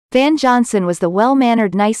Van Johnson was the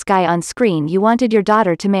well-mannered nice guy on screen you wanted your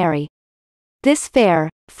daughter to marry. This fair,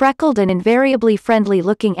 freckled and invariably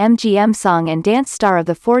friendly-looking MGM song and dance star of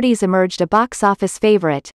the 40s emerged a box office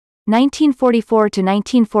favorite, 1944 to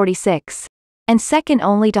 1946, and second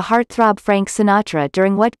only to heartthrob Frank Sinatra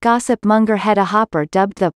during what gossip monger Hedda Hopper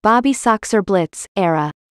dubbed the Bobby Soxer Blitz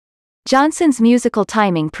era. Johnson's musical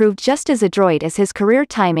timing proved just as adroit as his career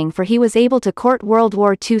timing, for he was able to court World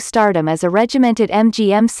War II stardom as a regimented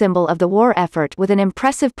MGM symbol of the war effort with an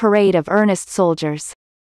impressive parade of earnest soldiers.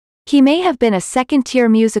 He may have been a second-tier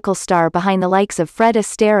musical star behind the likes of Fred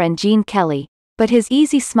Astaire and Gene Kelly, but his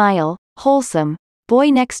easy smile, wholesome,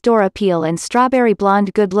 boy-next-door appeal and strawberry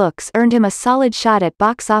blonde good looks earned him a solid shot at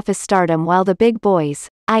box office stardom while the big boys,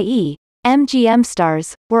 i.e., MGM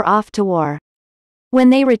stars, were off to war. When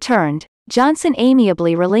they returned, Johnson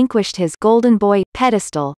amiably relinquished his golden boy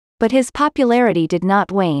pedestal, but his popularity did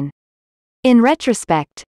not wane. In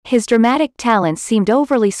retrospect, his dramatic talents seemed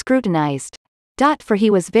overly scrutinized, for he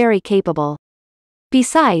was very capable.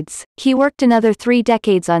 Besides, he worked another 3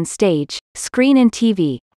 decades on stage, screen and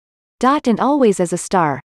TV. And always as a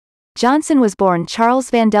star. Johnson was born Charles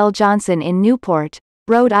Vandell Johnson in Newport,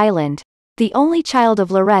 Rhode Island, the only child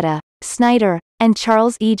of Loretta, Snyder, and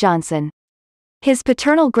Charles E. Johnson. His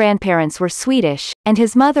paternal grandparents were Swedish, and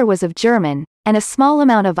his mother was of German, and a small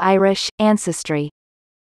amount of Irish, ancestry.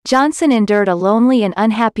 Johnson endured a lonely and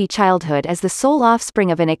unhappy childhood as the sole offspring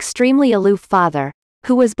of an extremely aloof father,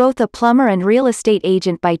 who was both a plumber and real estate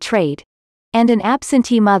agent by trade, and an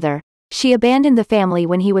absentee mother. She abandoned the family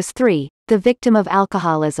when he was 3, the victim of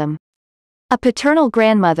alcoholism. A paternal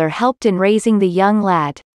grandmother helped in raising the young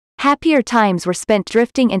lad. Happier times were spent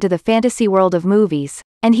drifting into the fantasy world of movies,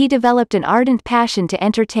 and he developed an ardent passion to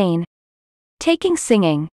entertain. Taking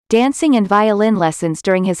singing, dancing and violin lessons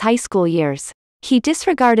during his high school years, he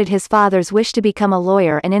disregarded his father's wish to become a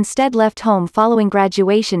lawyer and instead left home following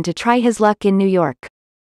graduation to try his luck in New York.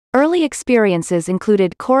 Early experiences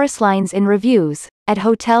included chorus lines in revues, at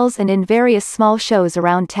hotels and in various small shows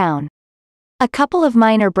around town. A couple of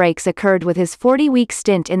minor breaks occurred with his 40-week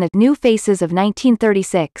stint in the New Faces of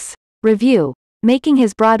 1936 revue, making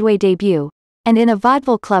his Broadway debut, and in a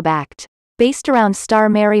vaudeville club act, based around star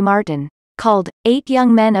Mary Martin, called 8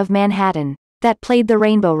 Young Men of Manhattan, that played the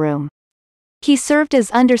Rainbow Room. He served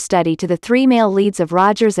as understudy to the 3 male leads of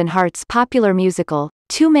Rodgers and Hart's popular musical,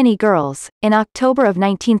 Too Many Girls, in October of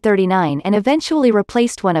 1939 and eventually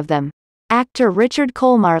replaced one of them. Actor Richard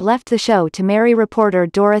Colmar left the show to marry reporter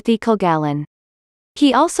Dorothy Kilgallen.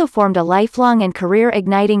 He also formed a lifelong and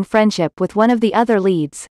career-igniting friendship with one of the other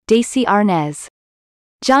leads, Desi Arnaz.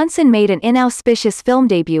 Johnson made an inauspicious film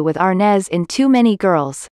debut with Arnaz in Too Many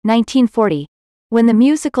Girls, 1940, when the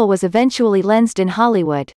musical was eventually lensed in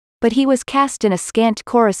Hollywood, but he was cast in a scant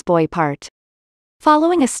chorus boy part.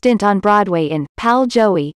 Following a stint on Broadway in Pal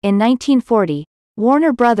Joey, in 1940,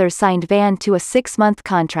 Warner Brothers signed Van to a 6-month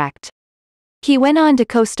contract. He went on to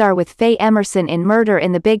co-star with Faye Emerson in Murder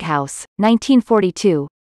in the Big House, 1942,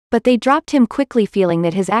 but they dropped him quickly feeling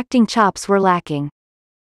that his acting chops were lacking.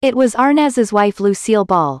 It was Arnaz's wife Lucille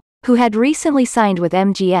Ball, who had recently signed with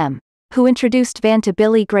MGM, who introduced Van to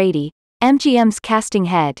Billy Grady, MGM's casting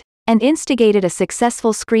head, and instigated a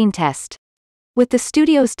successful screen test. With the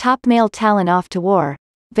studio's top male talent off to war,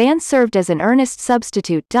 Van served as an earnest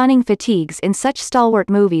substitute donning fatigues in such stalwart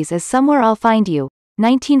movies as Somewhere I'll Find You,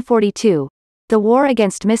 1942, The War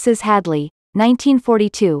Against Mrs. Hadley,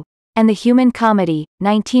 1942, and The Human Comedy,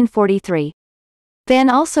 1943. Van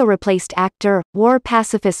also replaced actor, war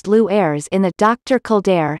pacifist Lou Ayres in the Dr.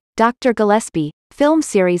 Kildare, Dr. Gillespie film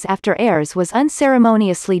series after Ayres was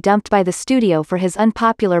unceremoniously dumped by the studio for his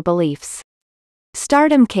unpopular beliefs.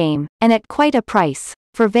 Stardom came, and at quite a price,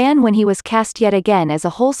 for Van when he was cast yet again as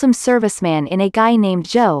a wholesome serviceman in A Guy Named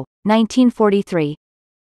Joe, 1943.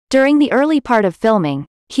 During the early part of filming,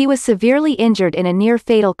 he was severely injured in a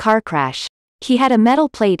near-fatal car crash. He had a metal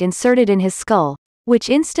plate inserted in his skull, which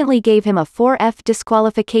instantly gave him a 4F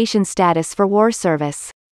disqualification status for war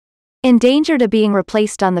service. In danger of being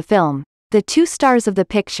replaced on the film, the 2 stars of the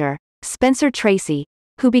picture, Spencer Tracy,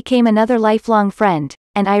 who became another lifelong friend,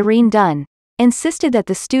 and Irene Dunne, insisted that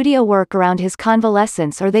the studio work around his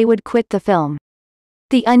convalescence or they would quit the film.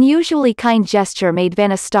 The unusually kind gesture made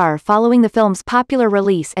Van a star following the film's popular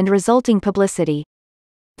release and resulting publicity.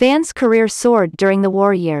 Van's career soared during the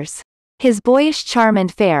war years. His boyish charm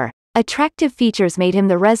and fair, attractive features made him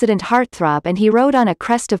the resident heartthrob, and he rode on a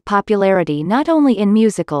crest of popularity not only in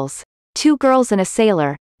musicals, Two Girls and a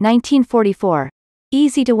Sailor, 1944,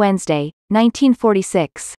 Easy to Wednesday,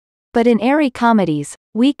 1946, but in airy comedies,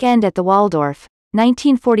 Weekend at the Waldorf,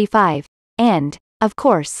 1945, and, of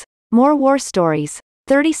course, more war stories,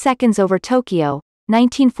 30 Seconds Over Tokyo,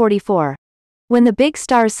 1944. When the big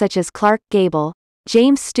stars such as Clark Gable,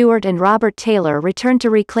 James Stewart and Robert Taylor returned to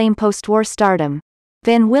reclaim post-war stardom,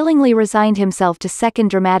 Van willingly resigned himself to second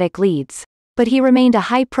dramatic leads, but he remained a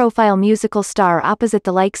high-profile musical star opposite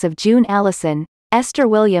the likes of June Allison, Esther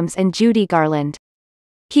Williams and Judy Garland.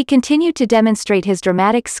 He continued to demonstrate his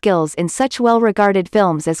dramatic skills in such well-regarded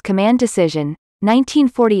films as Command Decision,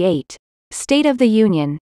 1948, State of the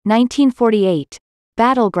Union, 1948,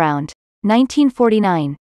 Battleground,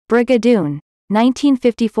 1949, Brigadoon,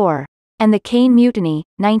 1954, and The Caine Mutiny,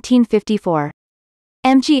 1954.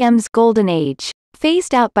 MGM's golden age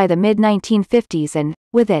phased out by the mid-1950s and,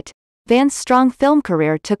 with it, Van's strong film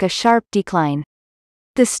career took a sharp decline.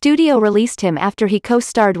 The studio released him after he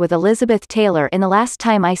co-starred with Elizabeth Taylor in The Last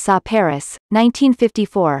Time I Saw Paris,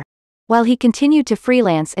 1954, while he continued to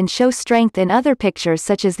freelance and show strength in other pictures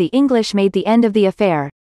such as The English Made the End of the Affair,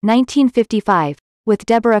 1955, with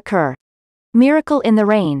Deborah Kerr. Miracle in the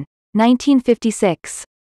Rain, 1956.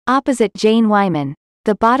 Opposite Jane Wyman,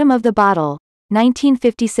 The Bottom of the Bottle,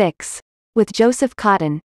 1956, with Joseph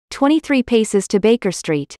Cotten, 23 Paces to Baker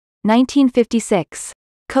Street, 1956.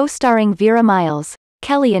 Co-starring Vera Miles,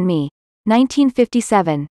 Kelly and Me,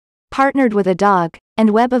 1957. Partnered with a Dog,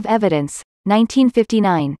 and Web of Evidence,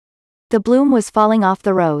 1959. The Bloom Was Falling Off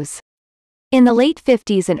the Rose. In the late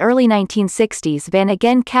 50s and early 1960s, Van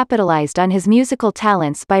again capitalized on his musical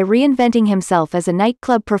talents by reinventing himself as a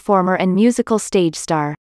nightclub performer and musical stage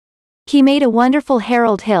star. He made a wonderful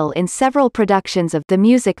Harold Hill in several productions of The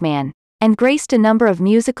Music Man, and graced a number of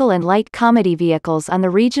musical and light comedy vehicles on the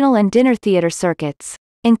regional and dinner theater circuits,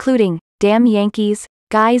 including Damn Yankees,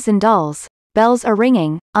 Guys and Dolls, Bells Are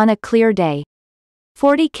Ringing, On a Clear Day,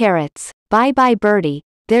 40 Carats, Bye Bye Birdie,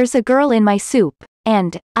 There's a Girl in My Soup,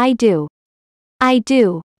 and I Do. I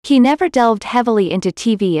Do. He never delved heavily into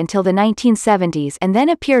TV until the 1970s and then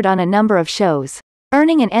appeared on a number of shows,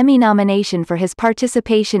 earning an Emmy nomination for his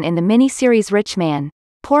participation in the miniseries Rich Man,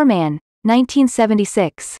 Poor Man,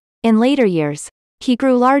 1976. In later years, he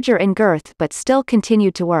grew larger in girth but still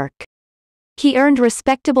continued to work. He earned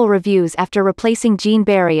respectable reviews after replacing Gene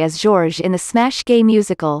Barry as Georges in the smash gay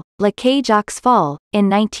musical, La Cage aux Folles, in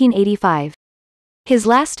 1985. His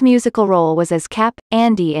last musical role was as Cap.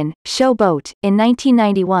 Andy in Showboat, in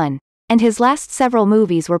 1991, and his last several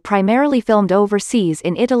movies were primarily filmed overseas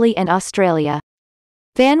in Italy and Australia.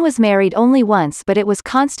 Van was married only once, but it was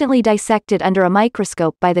constantly dissected under a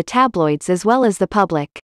microscope by the tabloids as well as the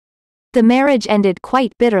public. The marriage ended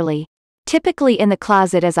quite bitterly. Typically in the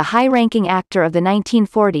closet as a high-ranking actor of the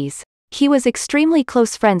 1940s, he was extremely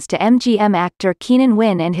close friends to MGM actor Keenan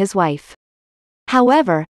Wynn and his wife.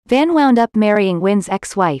 However, Van wound up marrying Wynn's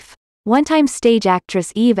ex-wife, one-time stage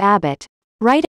actress Eve Abbott, right